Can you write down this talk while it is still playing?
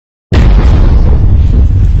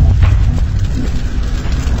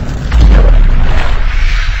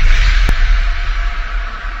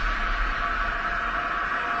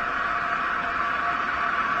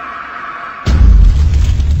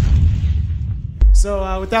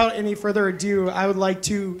So without any further ado, I would like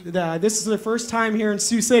to, this is the first time here in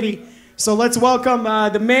Sioux City, so let's welcome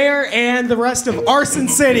the mayor and the rest of Arson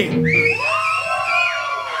City. The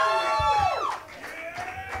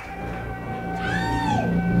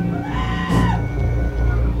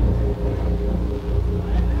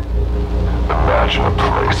Imagine a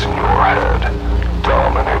place in your head,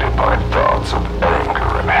 dominated by thoughts of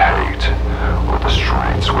anger and hate, where the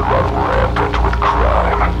streets would run rampant with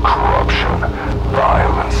crime, corruption,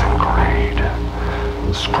 violence, and greed.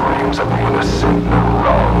 Screams of the innocent no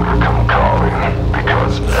longer come calling,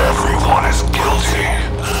 because everyone is guilty.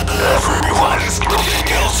 Everyone is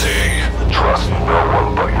guilty. Trust no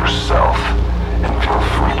one but yourself, and feel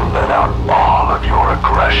free to let out all of your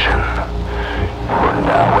aggression. You are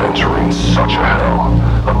now entering such a hell,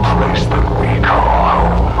 a place that we call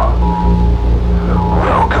home.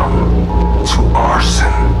 Welcome to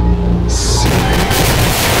Arson City.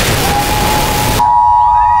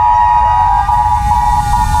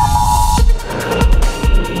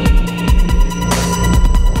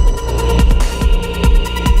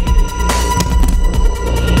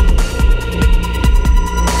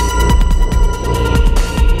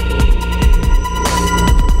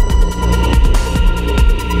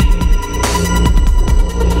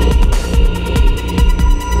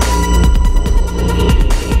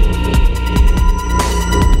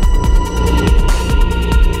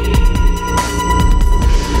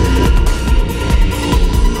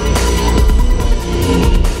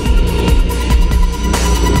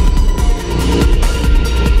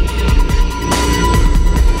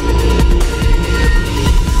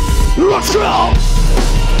 Let's go!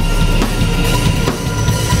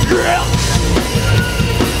 Yeah!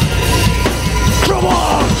 Come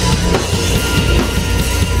on!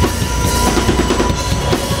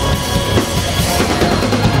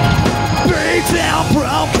 Beat down,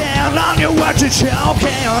 broken, on your way to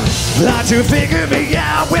choking. Thought you figured me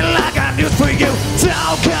out, well I got news for you.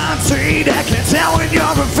 Don't concede, I can tell when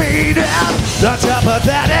you're defeated. Not so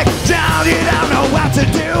pathetic, down you don't know what to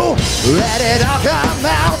do. Let it all come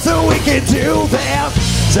out so we can do that.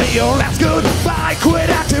 Say your last goodbye, quit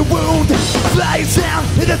acting wound. Face down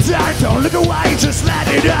in the dark, don't look away, just let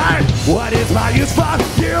it out. What is my use for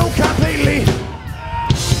you completely?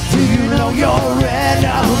 Do you know your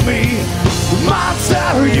enemy?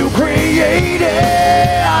 Monster you created,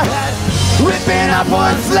 ripping up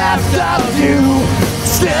what's left of you.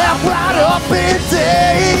 Step right up and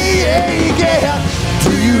take it.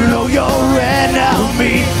 Do you know your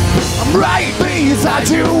enemy? I'm right beside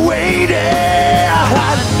you waiting,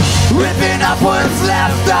 ripping up what's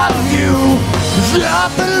left of you. There's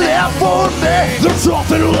nothing left for me. There's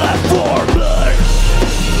nothing left for me.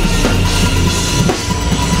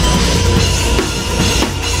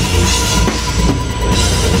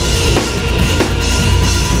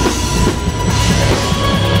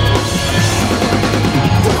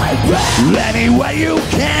 Any way you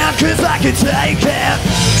can, cause I can take it.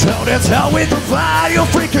 Toe to toe with the fire, your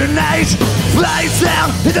freaking age. Face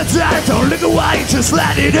down in the dark, don't look away, just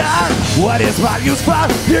let it out. What is my use for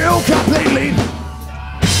you completely?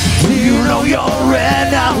 Do you know your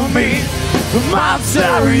enemy? The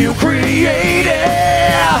monster you created,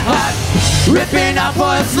 ripping up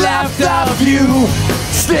what's left of you.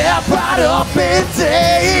 Step right up and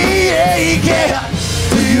take it.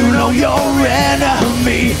 Do you know your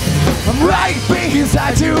enemy? I'm right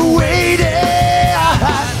beside you waiting,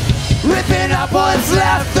 ripping up what's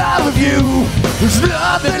left of you. There's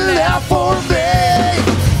nothing left for me.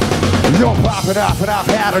 You're popping off and I've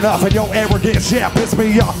had enough, and your arrogance, yeah, piss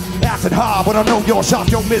me off. Acting hard when I know your shock,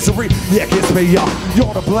 your misery, yeah, gets me off.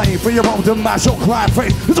 You're to blame for your own demise, your crime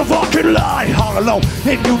face is a fucking lie. All alone,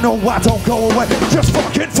 and you know I don't go away, just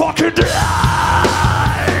fucking die.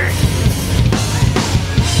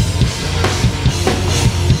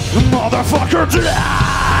 Motherfucker,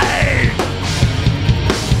 die!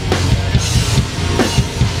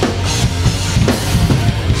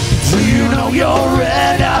 Do you know your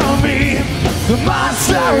enemy? The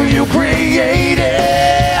monster you created,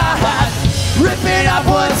 ripping up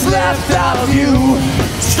what's left of you.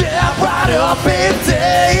 Step right up and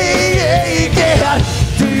take it.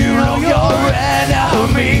 Do you know your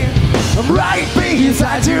enemy? I'm right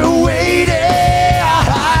beside you waiting,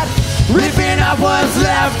 ripping up what's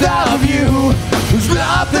left of you. There's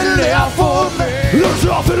nothing left for me. There's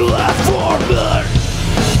nothing left for me.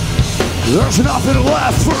 There's nothing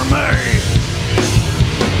left for me.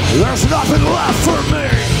 There's nothing left for me.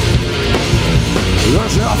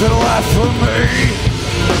 There's nothing left for me.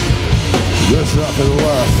 There's nothing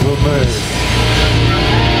left for me.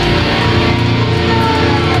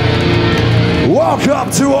 Welcome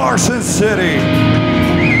to Arson City.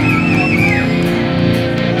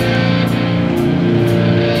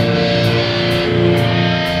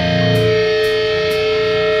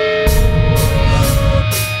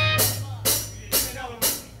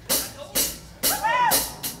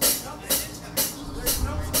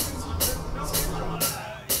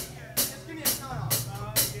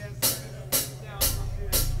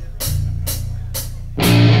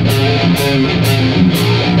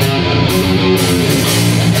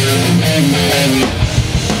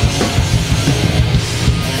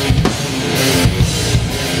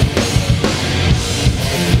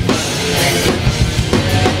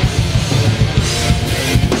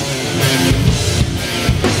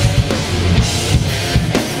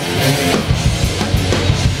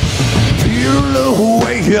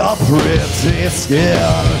 Your pretty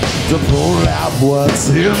skin to pull out what's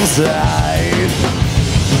inside.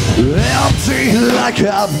 Empty like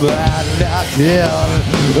a mannequin,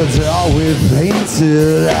 it's all with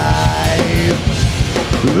painted eyes.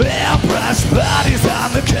 Airbrush bodies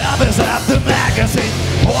on the covers of the magazine,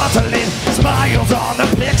 porcelain smiles on the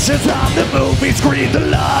pictures on the movie screen. The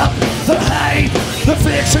love, the hate, the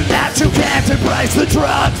fiction that you can't embrace, the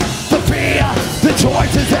drugs, the fear, the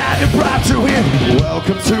choices that have brought you here.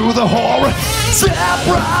 Welcome to the horror. Step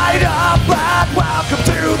right up and welcome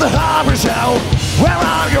to the horror show, where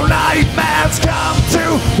all your nightmares come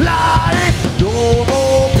to life.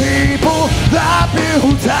 Normal people that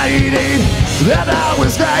mutating, that are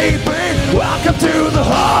escaping. Welcome to the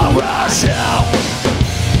horror show.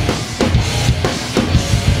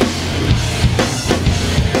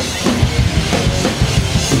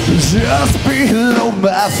 Just below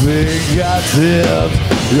my fingertips,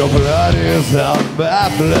 your blood is on my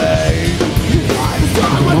blade.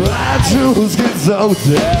 My jewels get so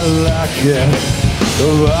delicate,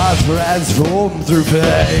 I transform through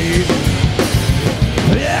pain.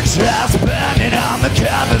 Pictures burning on the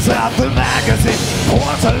covers of the magazine,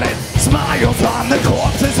 porcelain smiles on the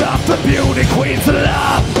corpses of the beauty queens. The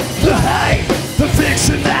love, the hate, the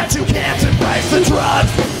fiction that you can't embrace, the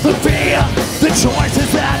drugs, the fear, the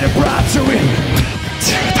choices that have brought you in.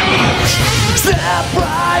 Step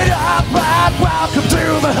right up and welcome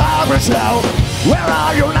to the horror show, where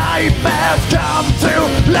all your nightmares come to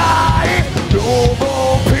life.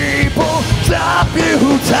 Normal people stop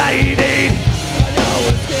mutating.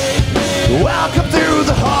 Welcome to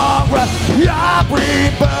the horror, your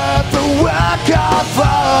rebirth, the work of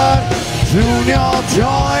fun. Soon you'll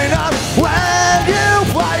join us when you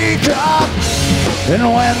wake up, and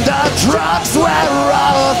when the drugs wear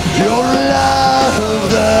off, you'll love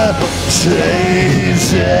the changes.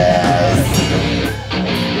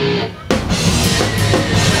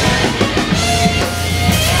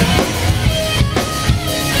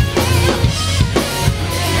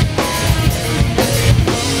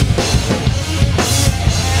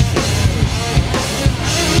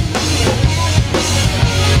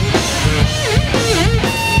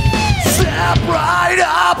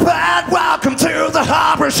 Welcome to the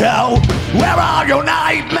horror show, where all your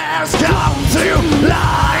nightmares come to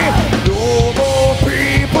life. Normal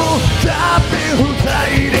people stop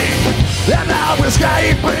mutating, and now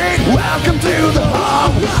escaping. Welcome to the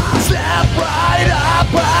horror. Step right up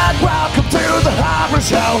and welcome to the horror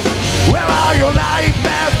show, where all your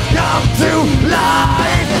nightmares come to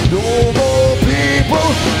life. Normal people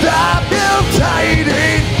stop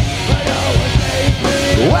mutating.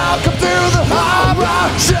 Welcome to the horror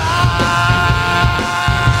show.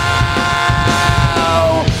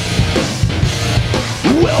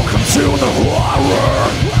 Welcome to the horror.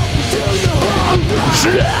 Welcome to the horror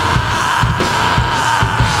show.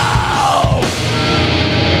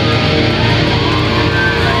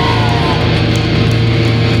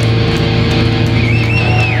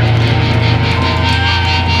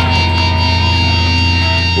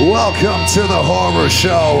 Welcome to the horror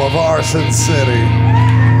show of Arson City.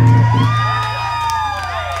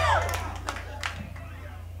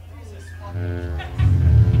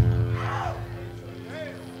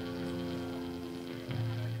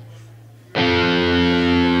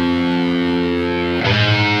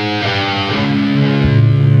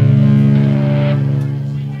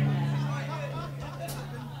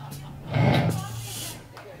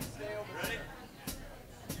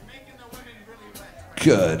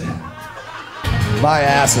 Good. My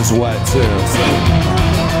ass is wet too, so.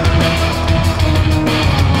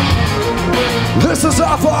 This is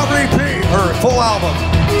off our repeat, or full album.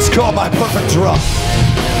 It's called My Perfect Drug.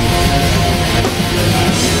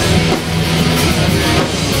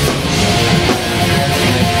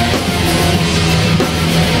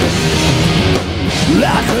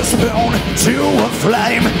 Like a spoon to a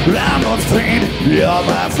flame, I'm a fiend.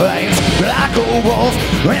 like a wolf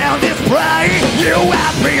and it's prey. You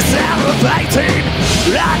have me salivating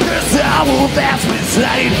like a soul that's been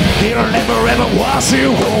slain. It'll never ever wash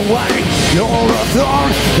you away. You're a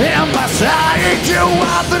thorn in my side. You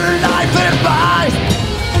are the life in mine.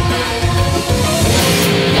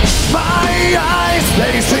 My eyes,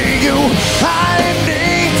 they see you. I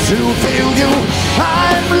need to feel you.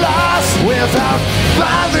 I'm lost without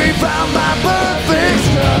finding found my perfect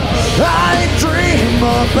love. I dream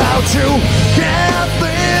about you. Can't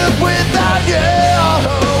live without you.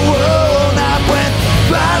 Oh, not when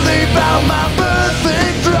finally found my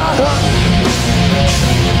perfect love.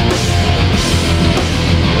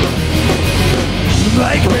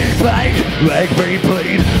 Make me bleed, make me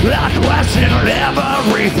bleed. I question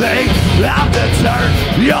everything. I'm the dirt,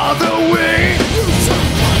 you're the weed.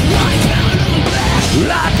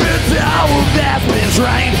 Like a dog that's been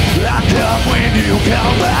trained. I come when you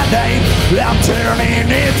call my name. I'm turning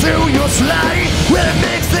into your slave. When it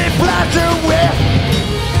makes it brighter with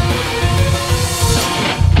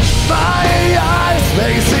my eyes,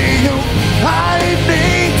 they see you. I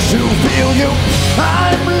need to feel you.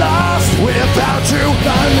 I'm lost without you.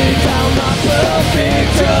 Finally found my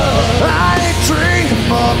perfect love. I dream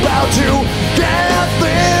about you. Can't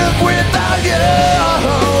live without you.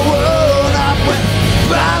 Oh, not when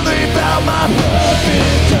finally found my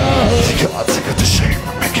perfect love. God, take it the shame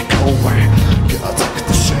and make it go away. God, take it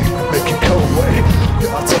the shame and make it go away.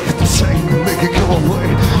 God, take it the shame and make it go away.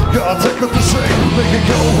 God, take it the shame and make it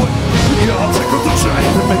go away. God, take it the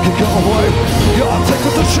shame and make it go away. God, take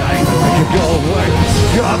it the shame and make it go away.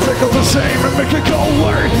 God, take it the shame and make it go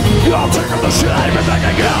away. God, take it the shame and make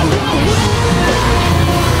it go away.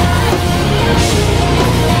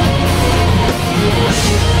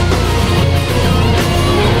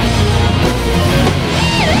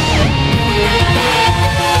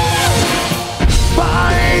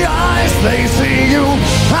 My eyes, they see you.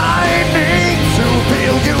 I need to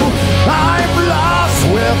feel you. I'm lost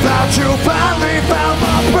without you. Finally found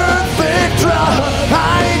my perfect love.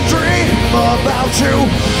 I dream about you.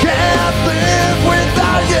 Can't live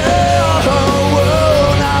without you.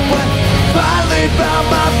 Oh, not when finally found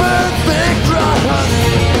my perfect love.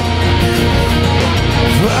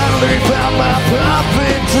 Finally found my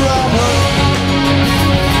perfect love.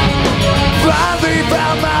 Finally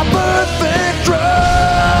found my perfect love.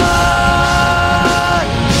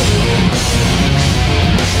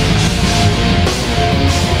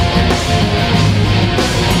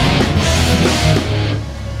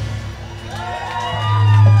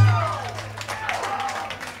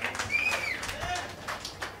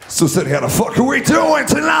 Sioux City, how the fuck are we doing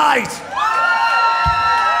tonight?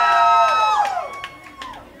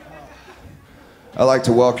 I'd like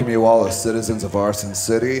to welcome you all as citizens of Arson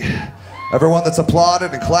City. Everyone that's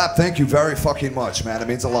applauded and clapped, thank you very fucking much, man. It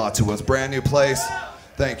means a lot to us. Brand new place,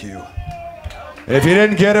 thank you. If you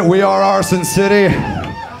didn't get it, we are Arson City.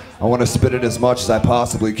 I want to spit it as much as I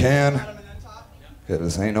possibly can.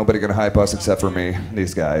 Because ain't nobody gonna hype us except for me.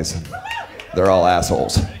 These guys, they're all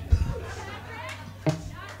assholes.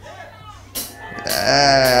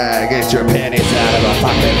 Get your panties out of a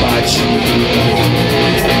fucking bunch.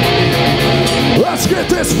 Let's get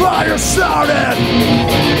this fire started.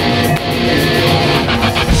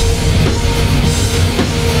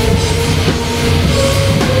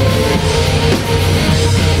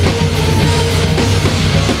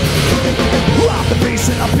 The beast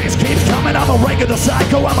and the beast keeps coming. I'm a regular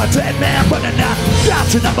psycho, I'm a dead man, but I'm not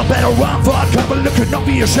option. I'm a better run for cover, looking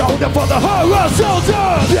over your shoulder for the horror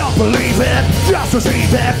soldier. Don't believe it, just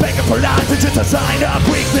receive it. Begging for life is just a sign of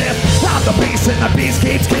weakness. I'm the beast and the beast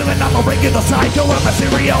keeps killing. I'm a regular psycho, I'm a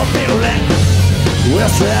serial villain.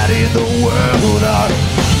 We're setting the world up.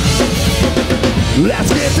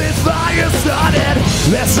 Let's get this fire started.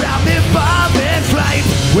 Let's round it bomb in flames.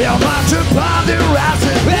 We'll march upon the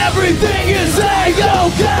rising. Everything is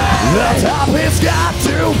A-OK. The top has got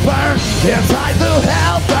to burn inside the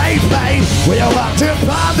hell they made. We'll march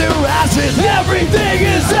upon the rising. Everything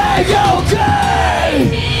is A-OK.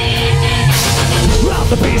 I'm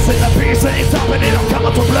the beast and the beast ain't stopping it. I'm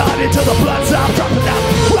coming for blood until the blood stops dropping out.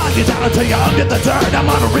 Run you down until you're under the dirt. I'm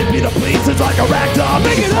gonna rip you to pieces like a rag doll.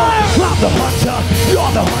 Make it higher. I'm the hunter,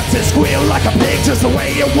 you're the hunted. Squeal like a pig just the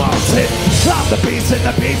way you want it. I'm the beast and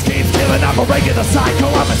the beast keeps killing. I'm a regular psycho,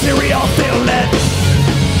 I'm a serial villain.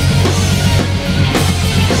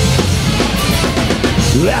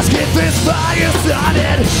 Let's get this fire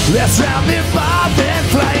started. Let's round it bomb in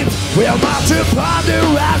flames. We'll march upon the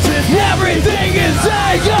rising. Everything is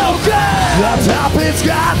A-OK. The top has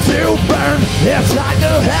got to burn inside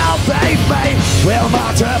the hell they made. We'll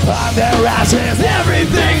march upon the rising.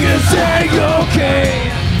 Everything is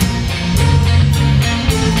A-OK.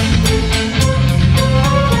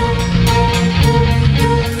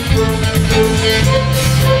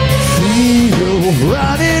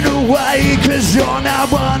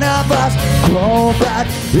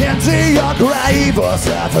 into your grave or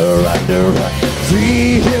suffer under.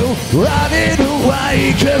 See you running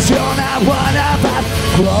away, 'cause you're not one of us.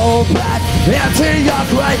 Roll back into your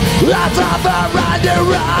grave or suffer under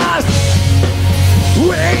us.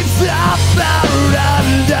 We suffer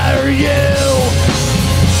under you.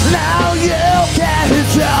 Now you can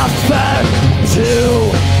suffer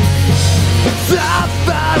too.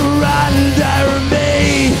 Suffer under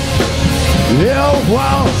me. You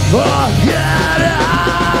won't forget us.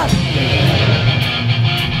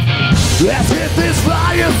 Let's get this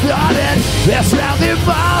fire started. Let's round the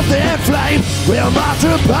moth and flame. We'll march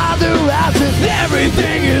upon the ashes.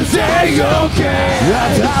 Everything is A-okay.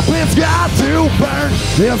 The top has got to burn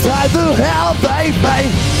inside the hell they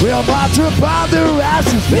made. We'll march upon the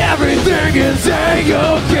ashes. Everything is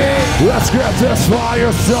A-okay. Let's get this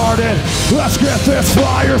fire started. Let's get this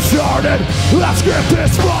fire started. Let's get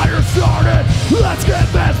this fire started. Let's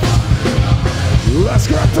get this. Let's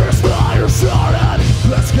get this fire started.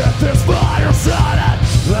 Let's get this fire started.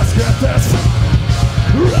 Let's get this.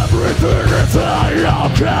 Everything is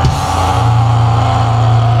A-okay.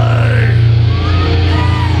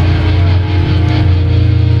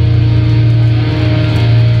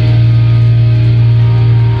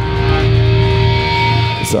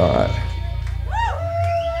 It's all right.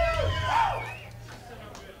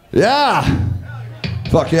 Yeah.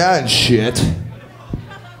 Fuck yeah and shit.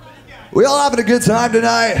 We all having a good time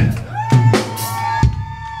tonight?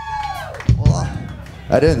 Well,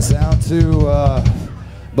 that didn't sound too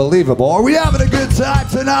believable. Are we having a good time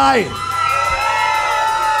tonight?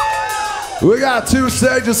 We got 2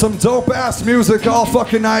 stages, some dope-ass music all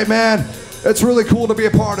fucking night, man. It's really cool to be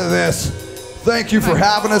a part of this. Thank you for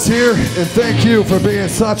having us here, and thank you for being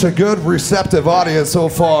such a good, receptive audience so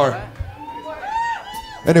far.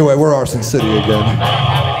 Anyway, we're Arson City again.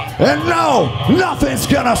 And no, nothing's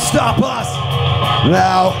gonna stop us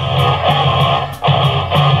now.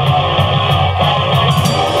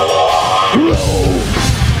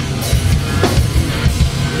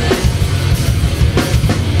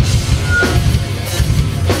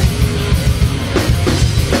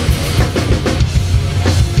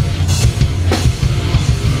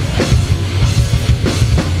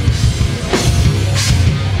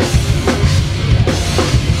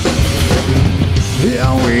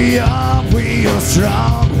 We are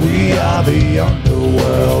strong, we are the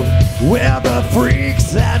underworld. We're the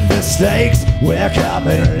freaks and mistakes, we're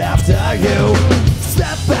coming after you.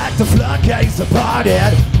 Step back, the floodgates are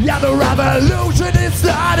parted. Yeah, the revolution is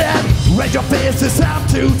started. Raise your fists, it's time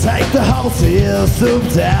to take the whole system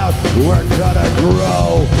down. We're gonna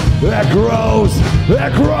grow, it grows,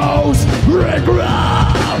 it grows, it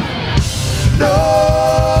grows.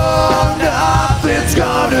 No, nothing's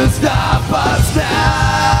gonna stop us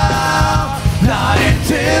now. Not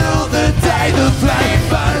until the day the flame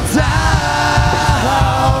burns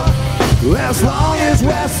out. As long as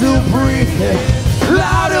we're still breathing,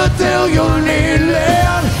 louder till you're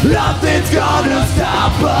kneeling. Nothing's gonna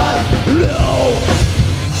stop us, no.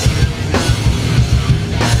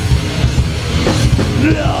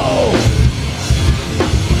 No.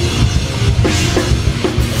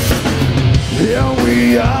 Here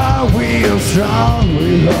we are strong,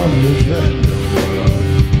 we are living.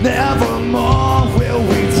 Nevermore will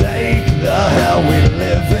we take the hell we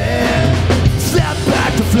live in. Step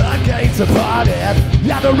back, the floodgates are parted.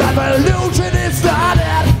 Yeah, the revolution is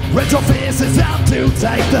started. Raise your fists, it's out to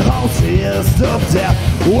take the whole system down.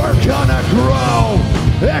 We're gonna grow.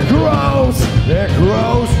 It grows. It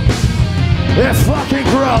grows. It fucking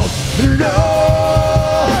grows. No,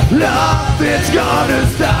 nothing's gonna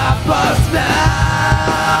stop us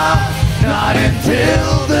now. Not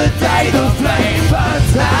until the day the flame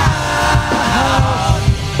burns out.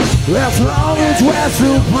 As long as we're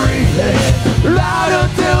still breathing, loud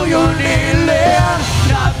until you're kneeling.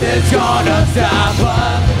 Nothing's gonna stop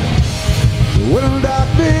us. When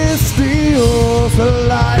darkness steals the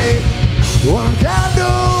light, one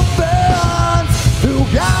candle burns who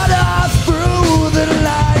got us through the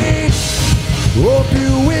night. Hope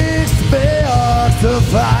you expect to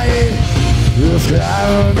fight. This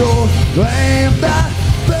candle flame that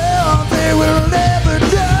burns, they will never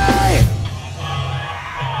die.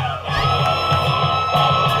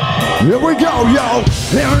 Here we go, yo.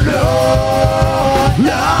 And no,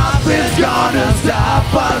 nothing's gonna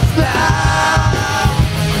stop us now.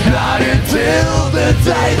 Not until the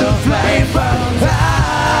day the flame burns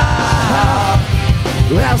out.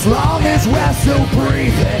 As long as we're still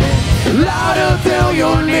breathing, loud until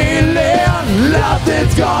you're kneeling.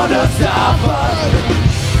 Nothing's gonna stop us.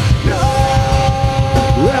 No.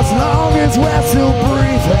 As long as we're still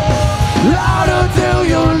breathing, loud until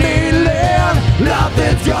you're kneeling.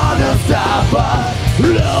 nothing's gonna stop us.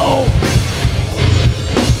 No.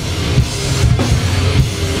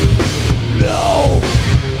 No.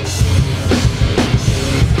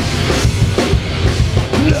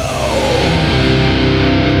 No.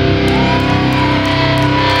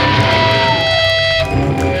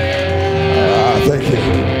 Thank you.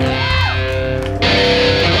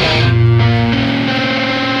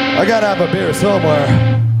 I gotta have a beer somewhere.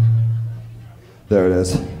 There it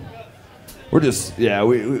is. We're just, yeah,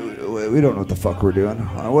 we don't know what the fuck we're doing.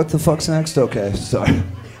 What the fuck's next? Okay, sorry.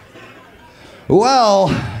 Well,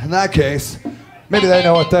 in that case, maybe they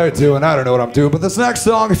know what they're doing. I don't know what I'm doing. But this next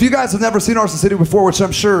song, if you guys have never seen Arson City before, which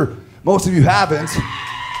I'm sure most of you haven't,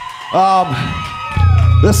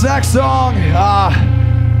 this next song,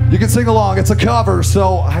 you can sing along. It's a cover,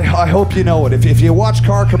 so I hope you know it. If you watch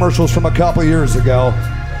car commercials from a couple years ago,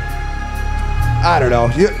 I don't know.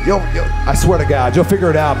 You'll I swear to God, you'll figure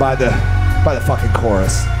it out by the fucking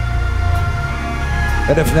chorus.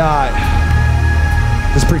 And if not,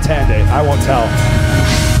 just pretend it. I won't tell.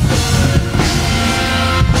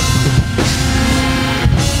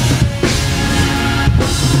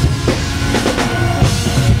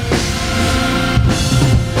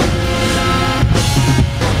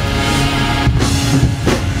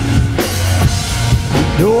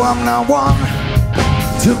 No, I'm not one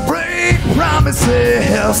to break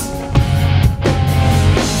promises.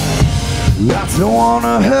 I don't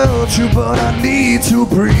wanna hurt you, but I need to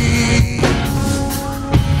breathe.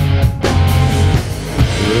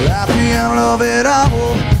 Happy and love it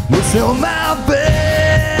all, you're still my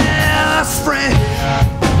best friend.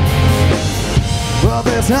 But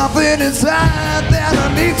there's something inside that I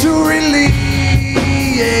need to release.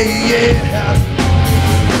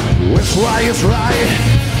 Which way is right?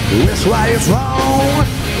 Which way is wrong?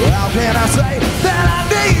 How can I say that I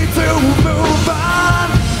need to move on?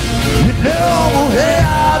 You know, hey,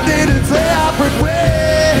 I did it separate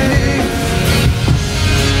ways.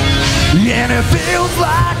 And it feels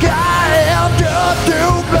like I am just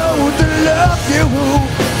too close to love you.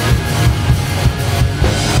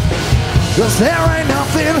 'Cause there ain't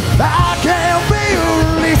nothing I can't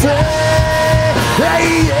release.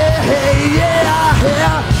 Hey, yeah, hey, yeah,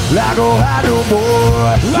 yeah. Like oh, I no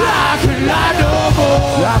more. I can lie no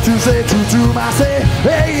more. Got to say true to myself.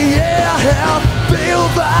 Hey, yeah, yeah.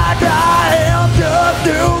 Feels like I am just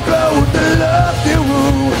too close to love you.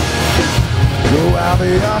 So I'll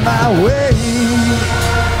be on my way.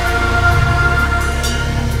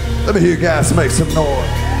 Let me hear you guys make some noise.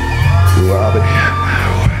 So I'll be on my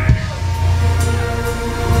way.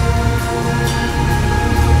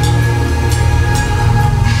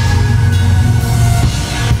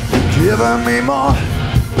 Giving me more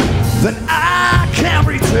than I can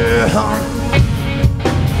return.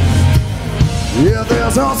 Yeah,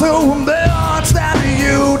 there's also much that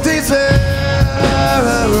you deserve.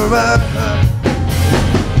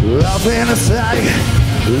 Nothing to say,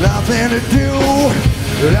 nothing to do,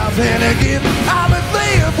 nothing to give. I'm a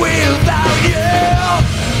thing without you.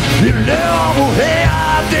 You know, hey,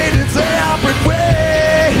 I did it separate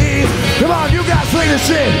ways. Come on, you guys sing this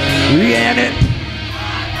shit. And it.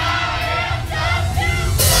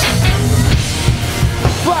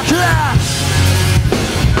 Fuck yeah!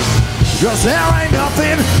 'Cause there ain't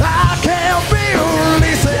nothing I can't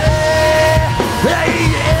release. Hey,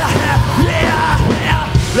 yeah, yeah,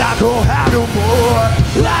 yeah. Like oh, I no more.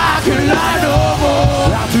 Like I no more.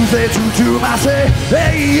 Got to say true to myself.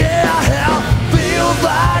 Hey, yeah, yeah. Feels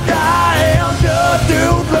like I am just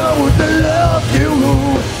too close to love you.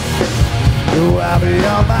 So I'll be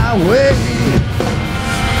on my way.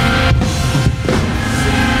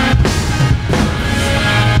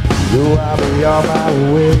 So I'll be on my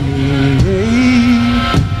way.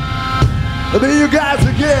 Let me hear you guys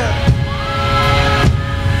again.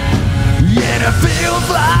 And it feels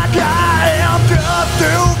like I am just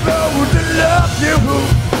too close to love you.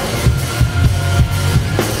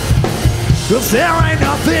 'Cause there ain't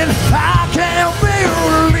nothing I can't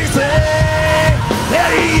release.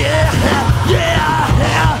 Yeah, yeah,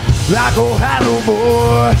 yeah. Like oh, I no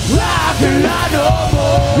more. Like I no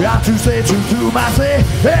more. Got to say true to myself.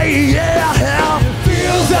 Hey, yeah, yeah. It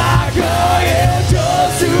feels like I am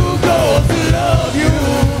just too close to love you.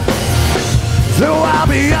 So I'll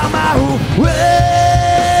be on my way.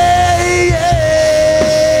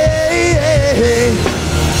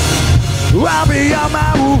 I'll be on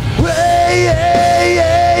my way.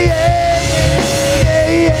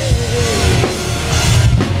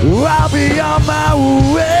 I'll be on my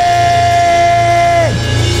way.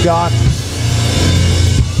 God.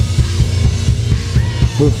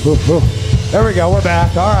 There we go, we're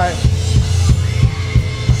back. All right.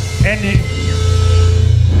 And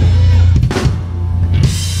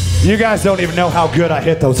You guys don't even know how good I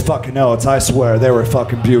hit those fucking notes. I swear, they were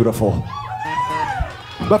fucking beautiful.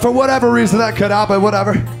 But for whatever reason that cut out, but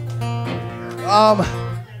whatever.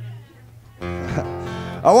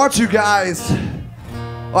 I want you guys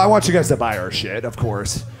to buy our shit, of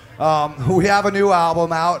course. We have a new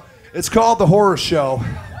album out. It's called The Horror Show.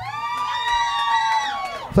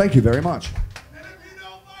 Thank you very much.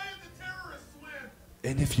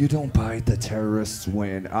 And if you don't buy it, the terrorists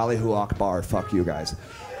win. Allahu Akbar, fuck you guys.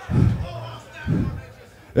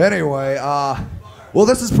 Anyway, well,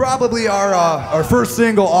 this is probably our first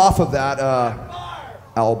single off of that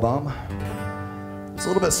album. It's a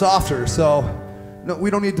little bit softer, so no, we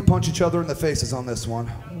don't need to punch each other in the faces on this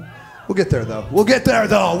one. We'll get there, though. We'll get there.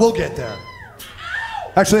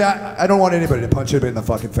 Actually, I don't want anybody to punch anybody in the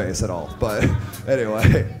fucking face at all. But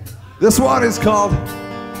anyway, this one is called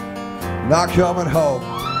Not Coming Home.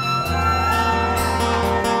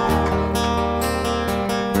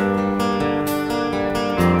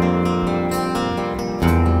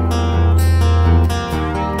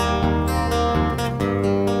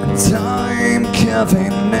 I'm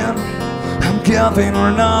giving in, I'm giving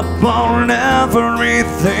up on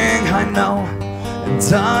everything I know.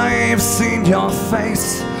 And I've seen your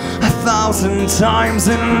face 1,000 times,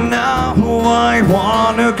 and now I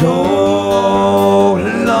wanna go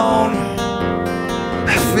alone.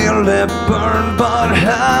 I feel it burn, but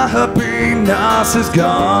happiness is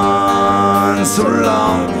gone so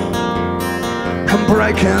long. I'm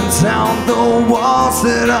breaking down the walls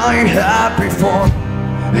that I had before,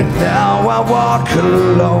 and now I walk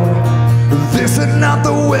alone. This is not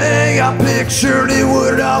the way I pictured it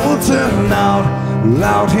would all turn out.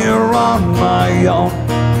 Out here on my own.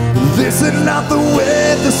 This is not the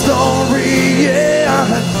way the story, yeah.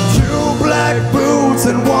 2 black boots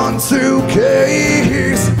and 1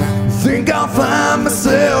 suitcase. Think I'll find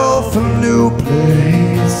myself a new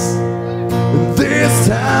place. This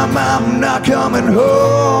time I'm not coming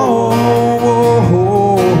home.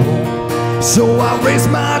 So I raise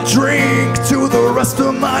my drink to the rest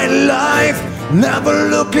of my life. Never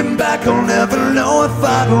looking back, I'll never know if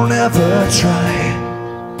I don't ever try.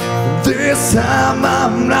 This time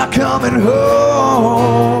I'm not coming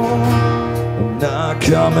home. I'm not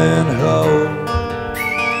coming home.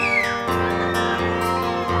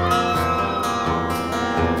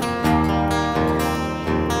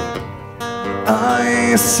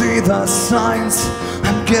 I see the signs.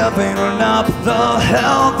 I'm giving up the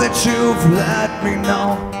hell that you've let me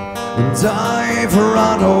know. And I've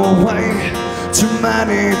run away too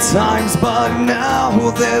many times, but now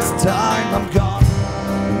this time I'm gone.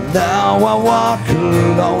 Now I walk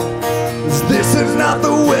alone. This is not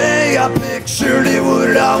the way I pictured it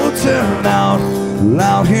would all turn out.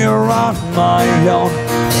 Out here on my own.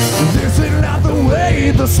 This is not the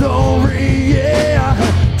way the story, yeah.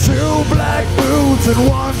 2 black boots and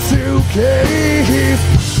 1 suitcase.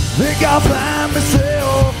 Think I'll find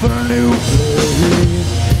myself a new place.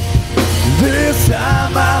 This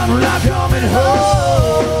time I'm not coming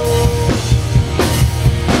home.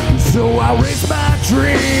 So I raise my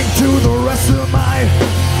drink to the rest of my.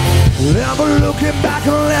 Never looking back,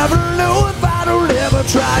 I'll never know if I don't ever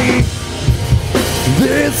try.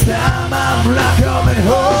 This time I'm not coming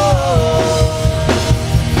home.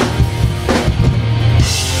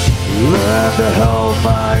 Learn to hold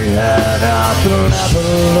my head up and never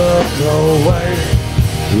look away.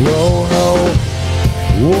 Oh no,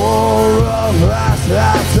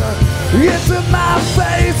 into my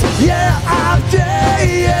face, yeah, I'm changed.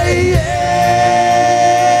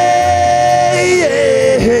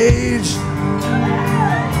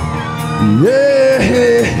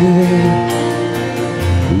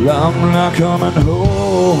 Yeah, I'm not coming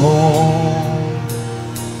home.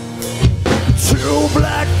 2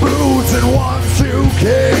 black boots and 1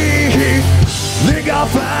 suitcase. Think I'll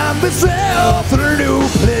find myself a new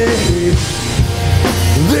place.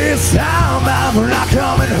 This time I'm not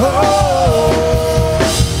coming home.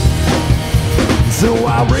 So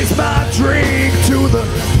I raise my drink to the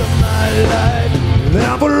rest of my life.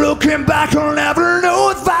 Never looking back, I'll never know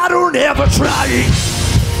if I don't ever try.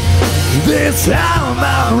 This time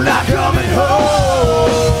I'm not coming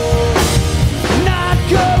home. Not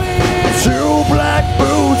coming. 2 black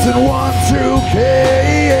boots and 1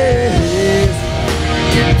 suitcase.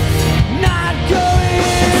 Not going.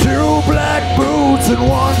 2 black boots and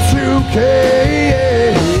 1 suitcase.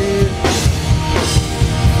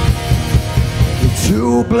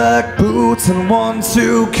 2 black boots and 1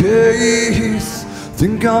 suitcase.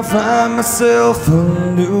 Think I'll find myself a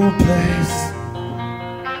new place.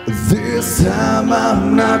 This time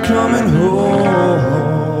I'm not coming home.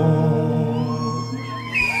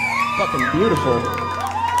 Fucking beautiful.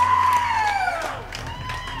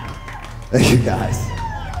 Thank you guys.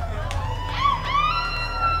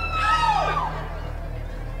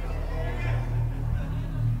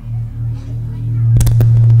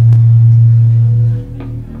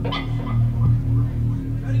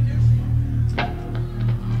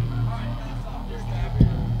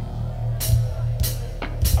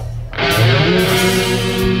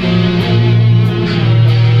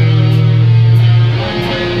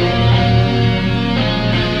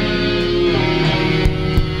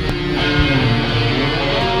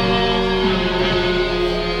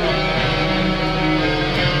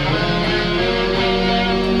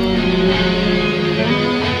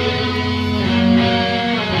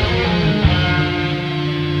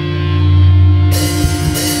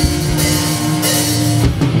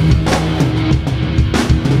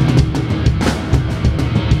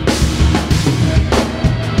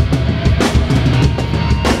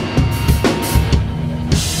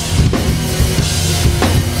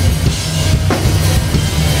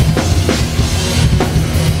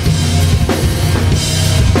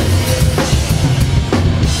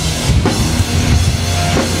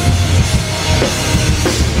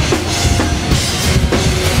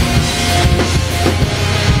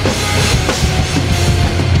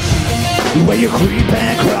 When you creep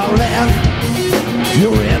and crawling, you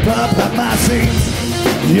rip up at my seams.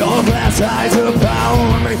 Your glass eyes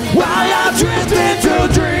upon me while I drift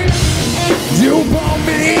into dreams. You pull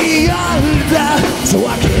me under, so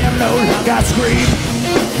I can no longer scream.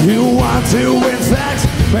 You want to, in fact,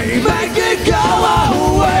 make it go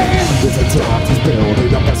away. There's a darkness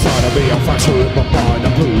building up inside of me. I'm fracturing my mind,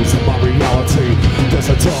 I'm losing my reality.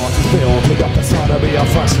 There's a darkness building up inside of me. I'm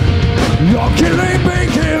fracturing. You're killing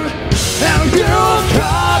me, and you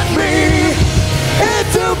cut me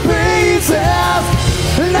into pieces,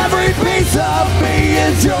 and every piece of me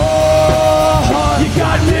is yours. You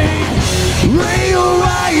got me,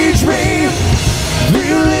 rearrange me,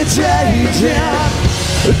 feel it changing.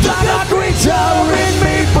 Dark creature in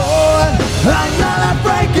me, boy, I'm not a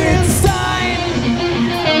Frankenstein.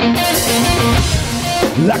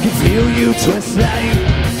 I can feel you twisting,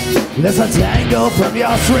 there's a tangle from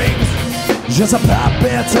your strings. Just a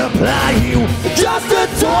puppet to play you, just a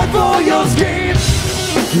toy for your schemes.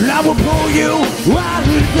 I will pull you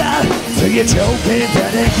under till you're choking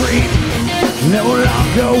dead and green. No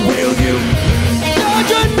longer will you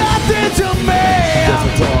do nothing to me. There's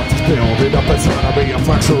a darkness building up inside of me. I'm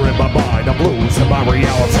fracturing my mind, I'm losing my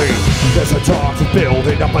reality. There's a darkness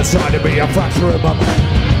building up inside of me. I'm fracturing my mind.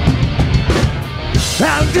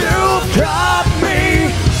 And you cut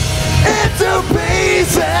me into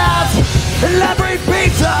pieces, and every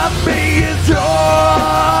piece of me is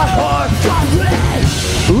yours.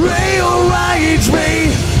 Rearrange me,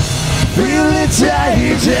 feel it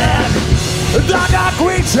changing. Dark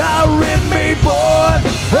creature in me, boy,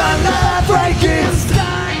 I'm not a Frankenstein.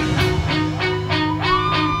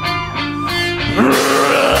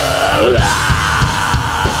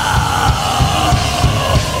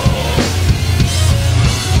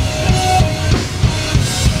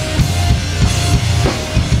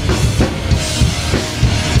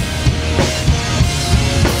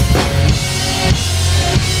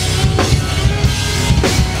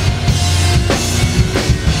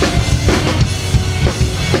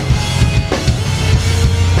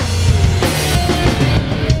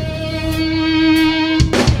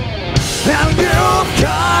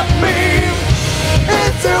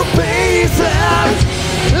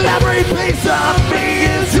 Every piece of me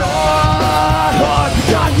is yours.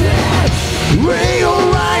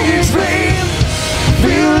 Rearrange me,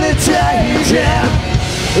 feel it changing.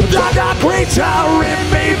 Dark creature in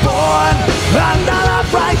me, born. I'm not a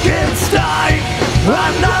Frankenstein.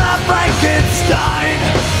 I'm not a Frankenstein.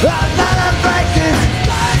 I'm not a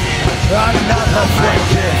Frankenstein. I'm not a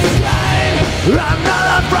Frankenstein. I'm not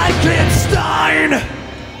a Frankenstein.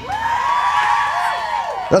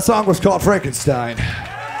 That song was called Frankenstein,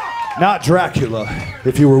 not Dracula,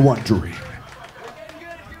 if you were wondering.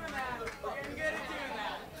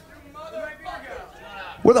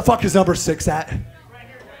 Where the fuck is number 6 at?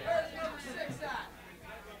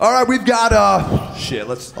 All right, we've got, shit,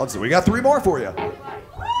 let's see. We got 3 more for you.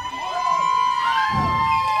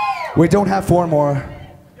 We don't have 4 more,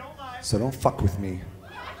 so don't fuck with me.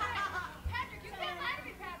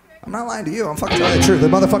 I'm not lying to you, I'm fucking telling you the truth.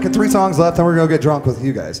 There's motherfucking 3 songs left, and we're gonna get drunk with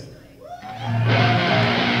you guys.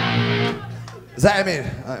 Is that, I mean,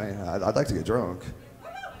 I'd like to get drunk.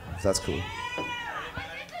 That's cool.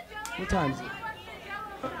 What time is it?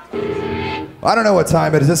 I don't know what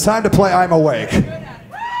time it is. It's time to play I'm Awake.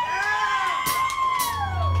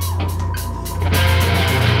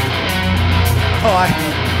 Oh,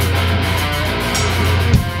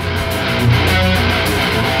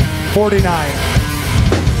 49.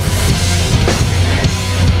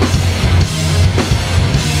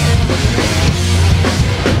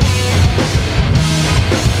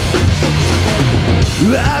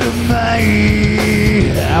 Out of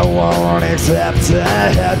me, I won't accept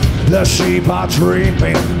it. The sheep are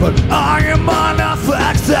dreaming, but I am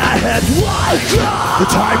unaffected. Wake up! The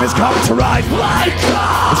time has come to rise. Wake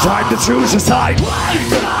up! It's time to choose a side.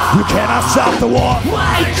 Wake up! You cannot stop the war.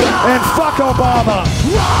 Wake up! And fuck Obama.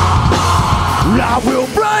 I will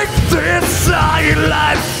break this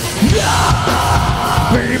silence.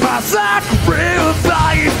 Be my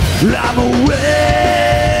sacrifice. I'm awake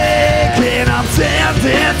and I'm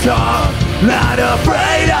standing tall. Not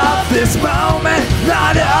afraid of this moment,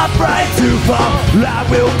 not afraid to fall. I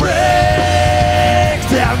will break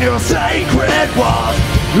down your sacred walls.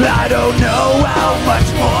 I don't know how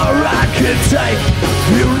much more I could take.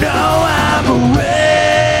 You know I'm awake.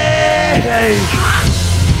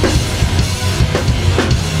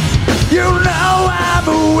 You know I'm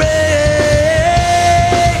awake.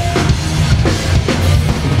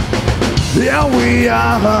 Yeah, we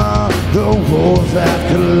are the wolves that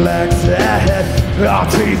collected. Our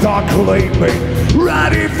teeth are gleaming,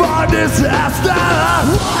 ready for disaster.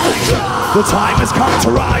 The time has come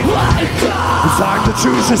to rise. It's time to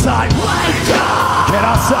choose your side.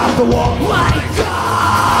 Cannot stop the war.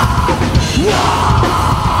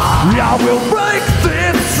 I will break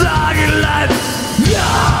this silence.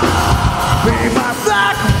 Be my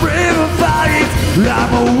sacrifice.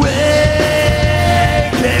 I'm awake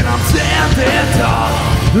and I'm standing tall.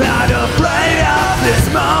 Not afraid of this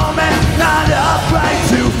moment, not afraid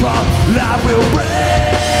to fall. I will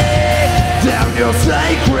break down your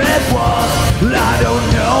sacred walls. I don't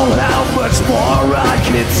know how much more I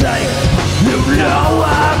can take. You know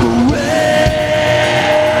I'm awake.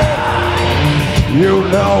 You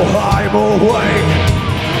know I'm awake.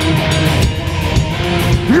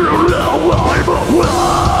 You know I'm awake.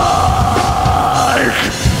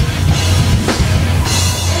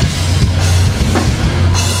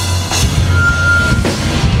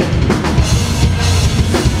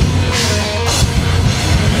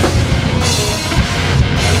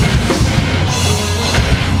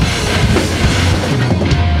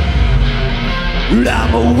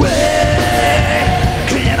 I'm awake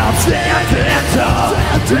and I'm standing tall.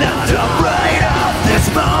 Not afraid of this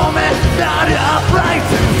moment, not afraid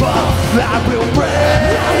to fall. I will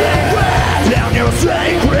break down your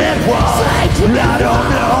sacred walls. I don't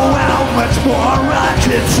know how much more I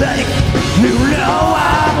can take. You know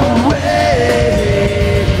I'm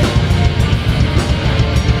awake.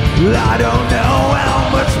 I don't know how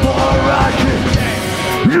much more I can take.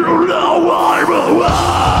 You know I'm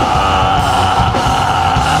awake.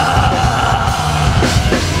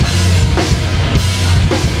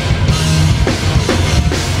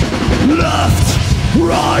 Left,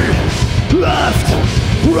 right, left,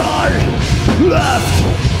 right, left,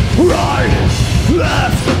 right,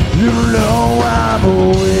 left. You know I'm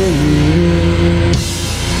awake.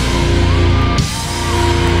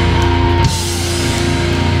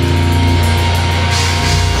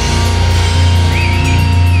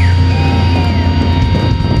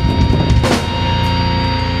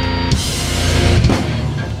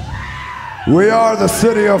 We are the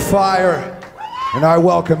City of Fire. And I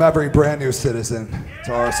welcome every brand new citizen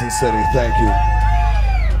to Arson City. Thank you.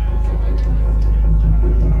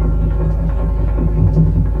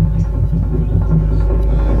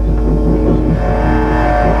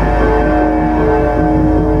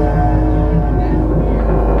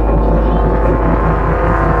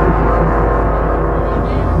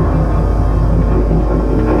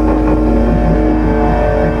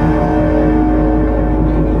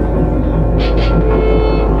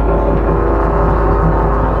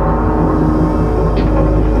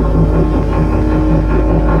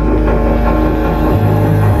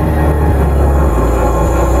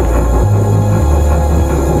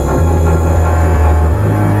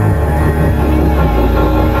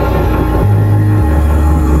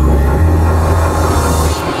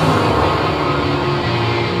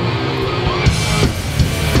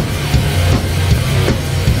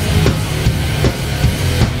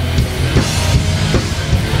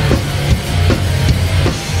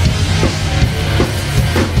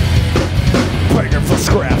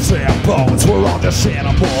 We're all just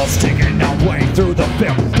animals digging our way through the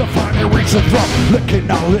film to finally reach the throat, licking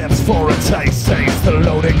our lips for a taste. Taste the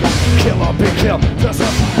loading, kill or be killed. The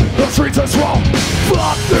streets are swole.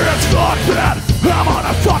 Fuck this, fuck that. I'm on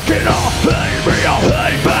a fucking all. Hate me, I'll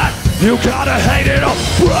hate back. You gotta hate it all.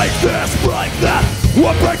 Break this, break that.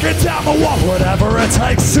 We're breaking down the wall. Whatever it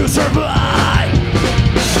takes to survive.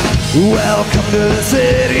 Welcome to the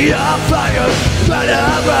city of fire, but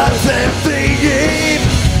I'm thinking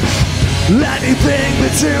anything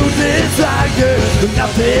that you desire,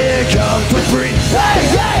 nothing comes for free. Hey,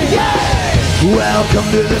 hey, hey! Welcome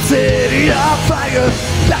to the city of fire,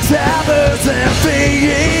 backstabbers and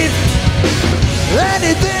thieves.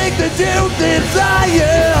 Anything that you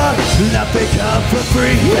desire, nothing comes for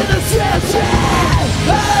free in the city.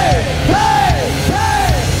 Hey, hey,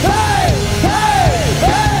 hey, hey, hey,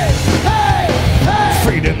 hey, hey, hey.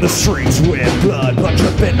 Feet in the streets with blood, but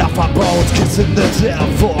dripping off our bones, kissing the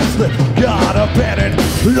devils that God abandoned,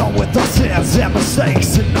 along with our sins and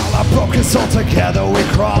mistakes and all our broken souls. Together we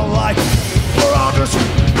crawl like we're on this.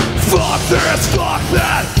 Fuck this, fuck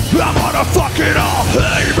that. I'm gonna fuck it all.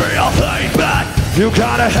 Hate me, I'll hate back. You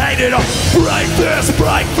gotta hate it all. Break this,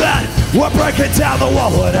 break that. We're breaking down the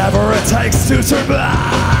wall, whatever it takes to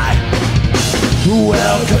survive.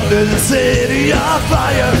 Welcome to the city of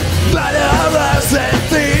fire, murderers and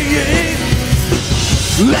thieves.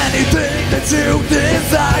 Anything that you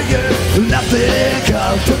desire, nothing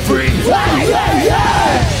comes for free. Yeah, yeah,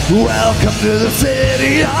 yeah. Welcome to the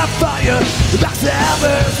city of fire,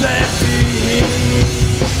 backstabbers and thieves.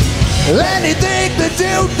 Anything that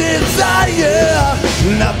you desire,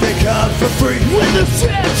 nothing comes for free. With the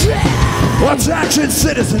city. Attention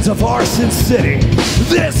citizens of Arson City,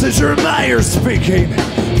 this is your mayor speaking.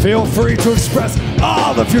 Feel free to express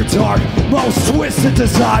all of your dark, most twisted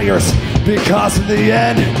desires, because in the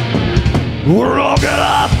end, we're all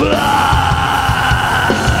gonna burn.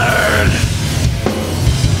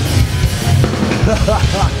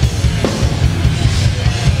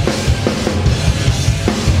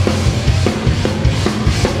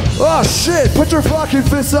 Oh shit, put your fucking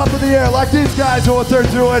fists up in the air like these guys know what they're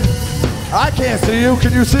doing. I can't see you,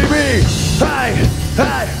 can you see me? Hey,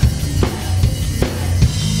 hey.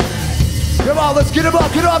 Come on, let's get him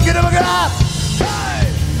up, get up, get him up, get up. Hey,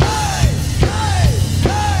 hey, hey,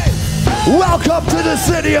 hey, hey. Welcome to the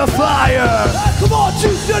city of fire. Come on,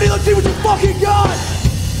 Sioux City, let's see what you fucking got.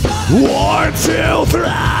 1, 2, 3.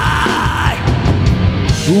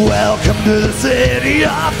 Welcome to the city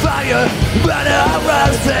of fire,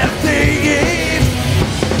 murderers and thieves.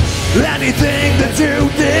 Anything that you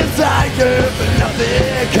desire, but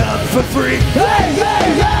nothing comes for free. Hey,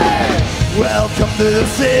 hey, hey! Welcome to the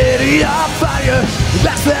city of fire,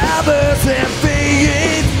 backstabbers and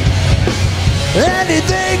thieves.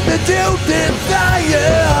 Anything that you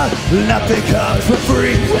desire, nothing comes for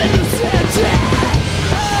free. With the city.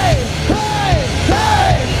 Hey, hey,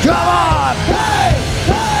 hey! Come on! Hey,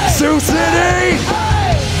 hey! Sioux City!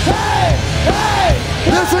 Hey, hey, hey!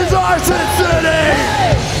 This is Arson City!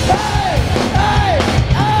 Hey, hey, hey,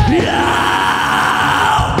 hey! Yeah!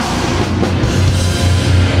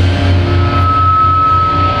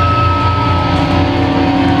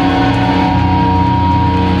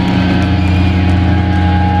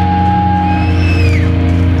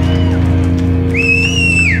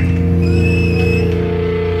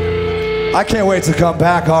 I can't wait to come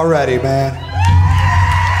back already, man.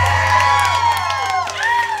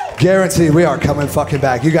 Guarantee we are coming fucking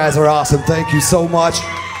back. You guys are awesome. Thank you so much.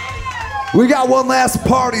 We got one last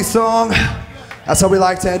party song. That's how we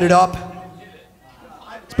like to end it up.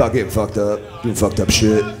 It's about getting fucked up, doing fucked up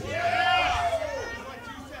shit.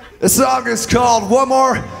 This song is called One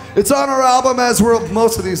More. It's on our album, as were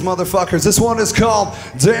most of these motherfuckers. This one is called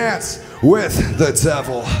Dance with the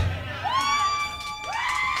Devil.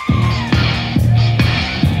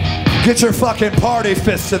 Get your fucking party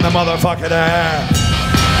fists in the motherfucking air.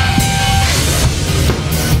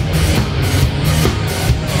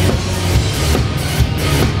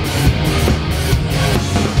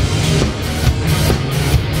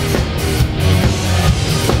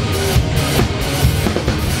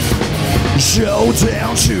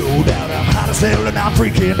 Showdown, shootout, I'm hot as hell and I'm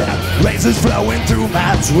freaking out. Razors flowing through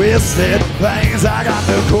my twisted veins. I got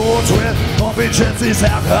the chords with pumping chances,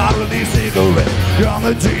 alcohol release cigarette. You're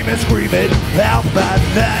the demon screaming out my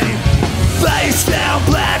name. Face down,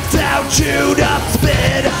 blacked out, chewed up,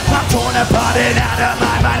 spit. I'm torn apart and out of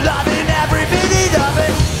my mind, loving every minute of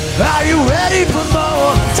it. Are you ready for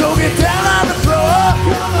more? So get down on the floor,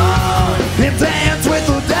 come on, and dance with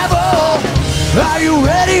the devil. Are you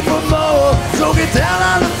ready for more? So get down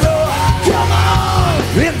on the floor, come on,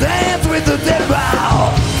 and dance with the devil.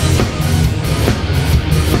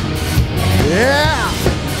 Yeah.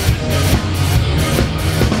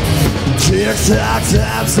 Tick-tock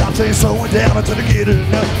time, something slowing down until I get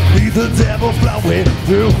enough. Need the devil flowing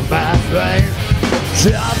through my veins.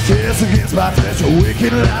 Sharp kiss against my flesh, a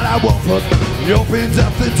wicked light I won't fuck. He opened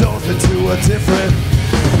up the doors into a different.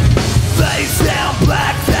 Face down,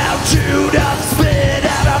 blacked out, chewed up, spit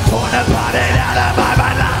out, I'm pouring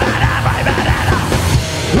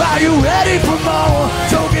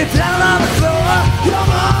down on the floor,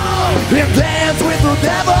 come on, and dance with the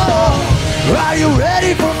devil. Are you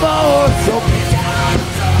ready for more? So get down on the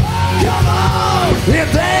floor, come on, and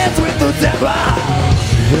dance with the devil.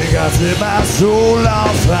 Think I set my soul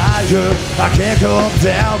on fire. I can't come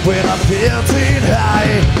down when I'm feeling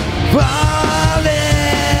high.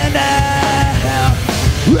 Falling out,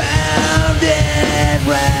 round and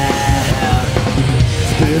round,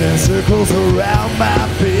 spinning circles around my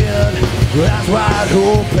bed. Eyes wide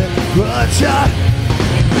open, but you're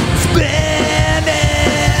spinning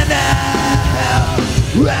out,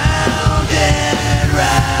 round and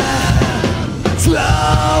round,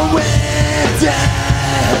 slowing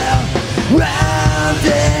down, round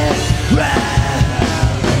and round.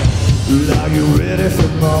 Are you ready for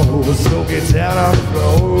more? So get down on the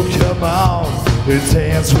floor, come on, and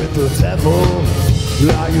dance with the devil.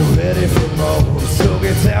 Are you ready for more? So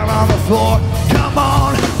get down on the floor, come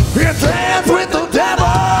on, and dance with the devil.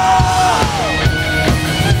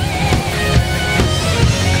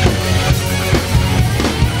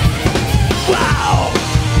 Wow!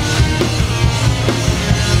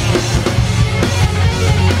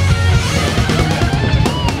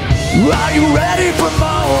 Are you ready for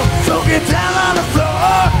more? So get down on the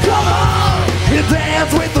floor, come on, and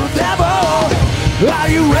dance with the devil. Are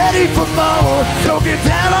you ready for more? So get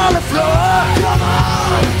down on the floor, come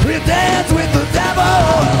on, and dance with the devil.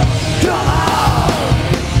 Come on,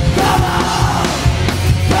 come on,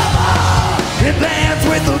 come on, and dance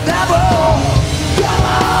with the devil. Come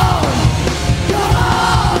on, come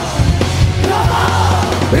on, come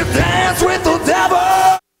on, and dance with the devil.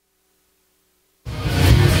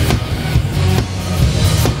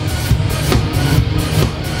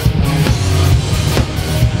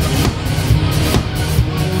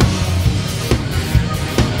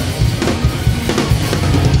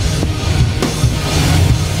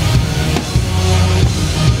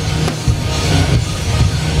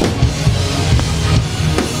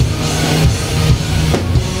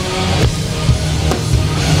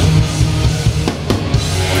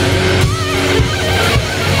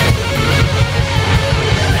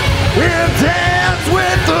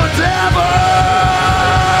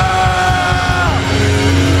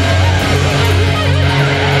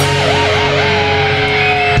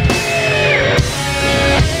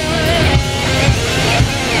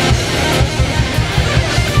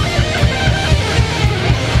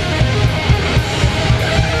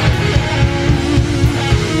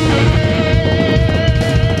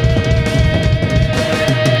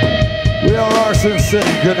 Arson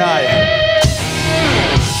City, good night.